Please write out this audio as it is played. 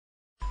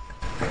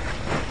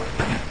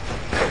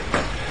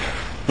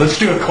Let's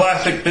do a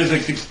classic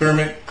physics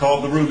experiment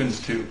called the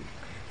Rubens tube.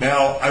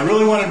 Now, I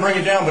really want to bring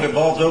it down, but it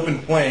involves open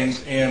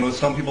flames, and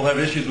some people have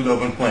issues with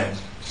open flames.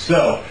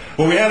 So,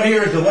 what we have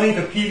here is a length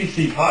of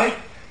PVC pipe.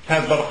 It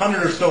has about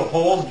 100 or so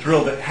holes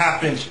drilled at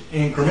half-inch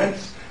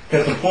increments. It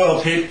has some foil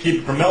tape to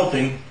keep it from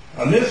melting.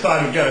 On this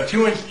side, we've got a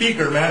 2-inch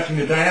speaker matching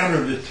the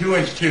diameter of this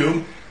 2-inch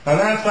tube. On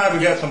that side,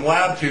 we've got some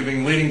lab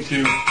tubing leading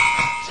to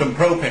some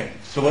propane.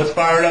 So let's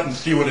fire it up and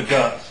see what it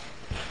does.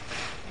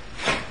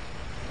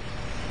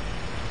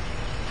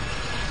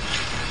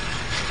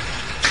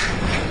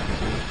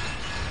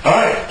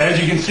 Alright, as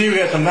you can see, we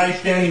got some nice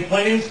standing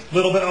flames, a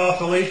little bit of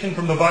oscillation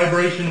from the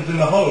vibrations in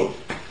the hose.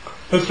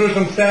 Let's throw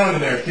some sound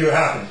in there, see what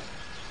happens.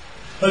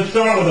 Let's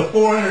start with a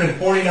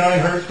 449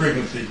 hertz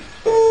frequency.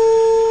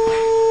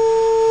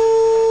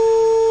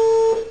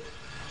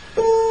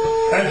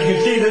 As you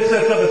can see, this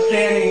sets up a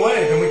standing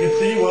wave, and we can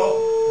see, well,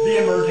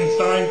 the emerging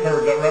sine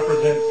curve that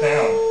represents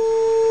sound.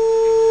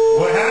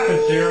 What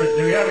happens here is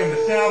we're having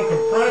the sound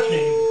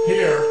compressing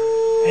here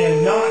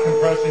and not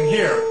compressing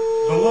here.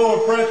 The lower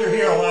pressure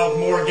here allows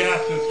more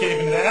gas to escape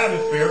into the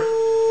atmosphere,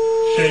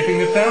 shaping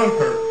the sound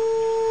curve.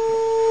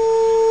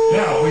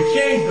 Now, if we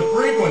change the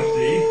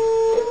frequency,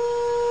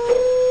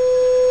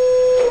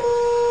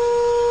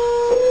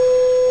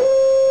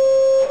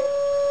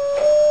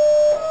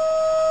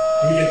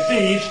 we can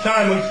see each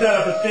time we set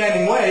up a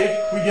standing wave,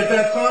 we get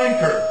that sine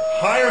curve.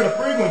 Higher the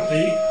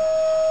frequency,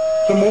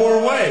 the more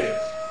waves.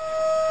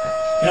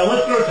 Now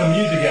let's throw some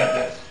music at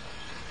this.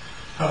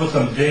 How about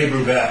some Dave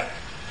Brubeck?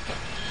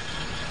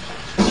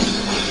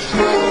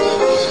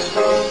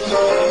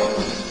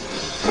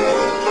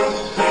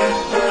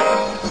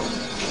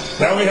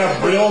 Now we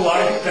have real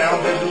life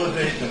sound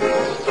visualization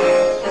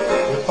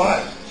with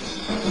fire.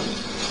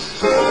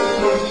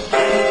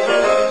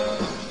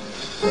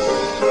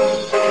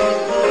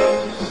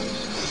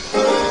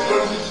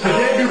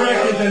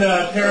 Isn't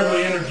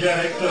terribly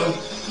energetic, so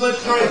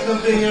let's try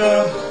something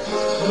a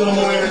little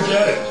more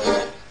energetic.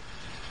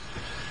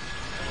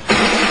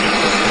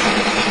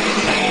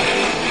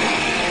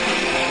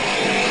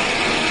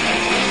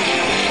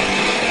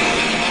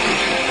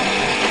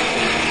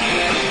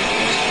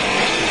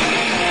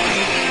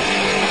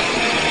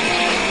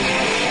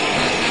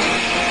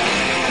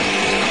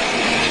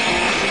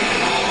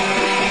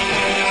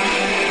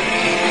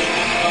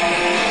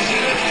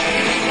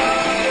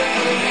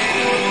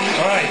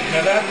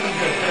 Now that's some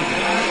good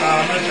physics.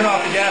 I'm going to turn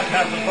off the gas and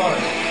have some fun.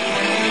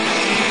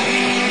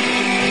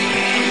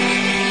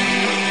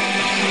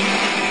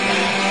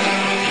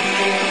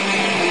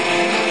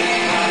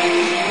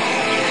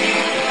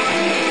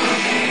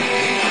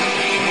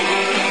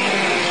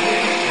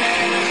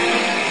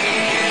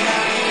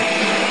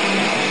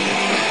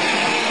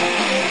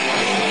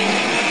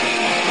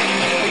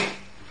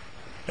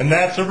 And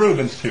that's a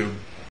Rubens tube.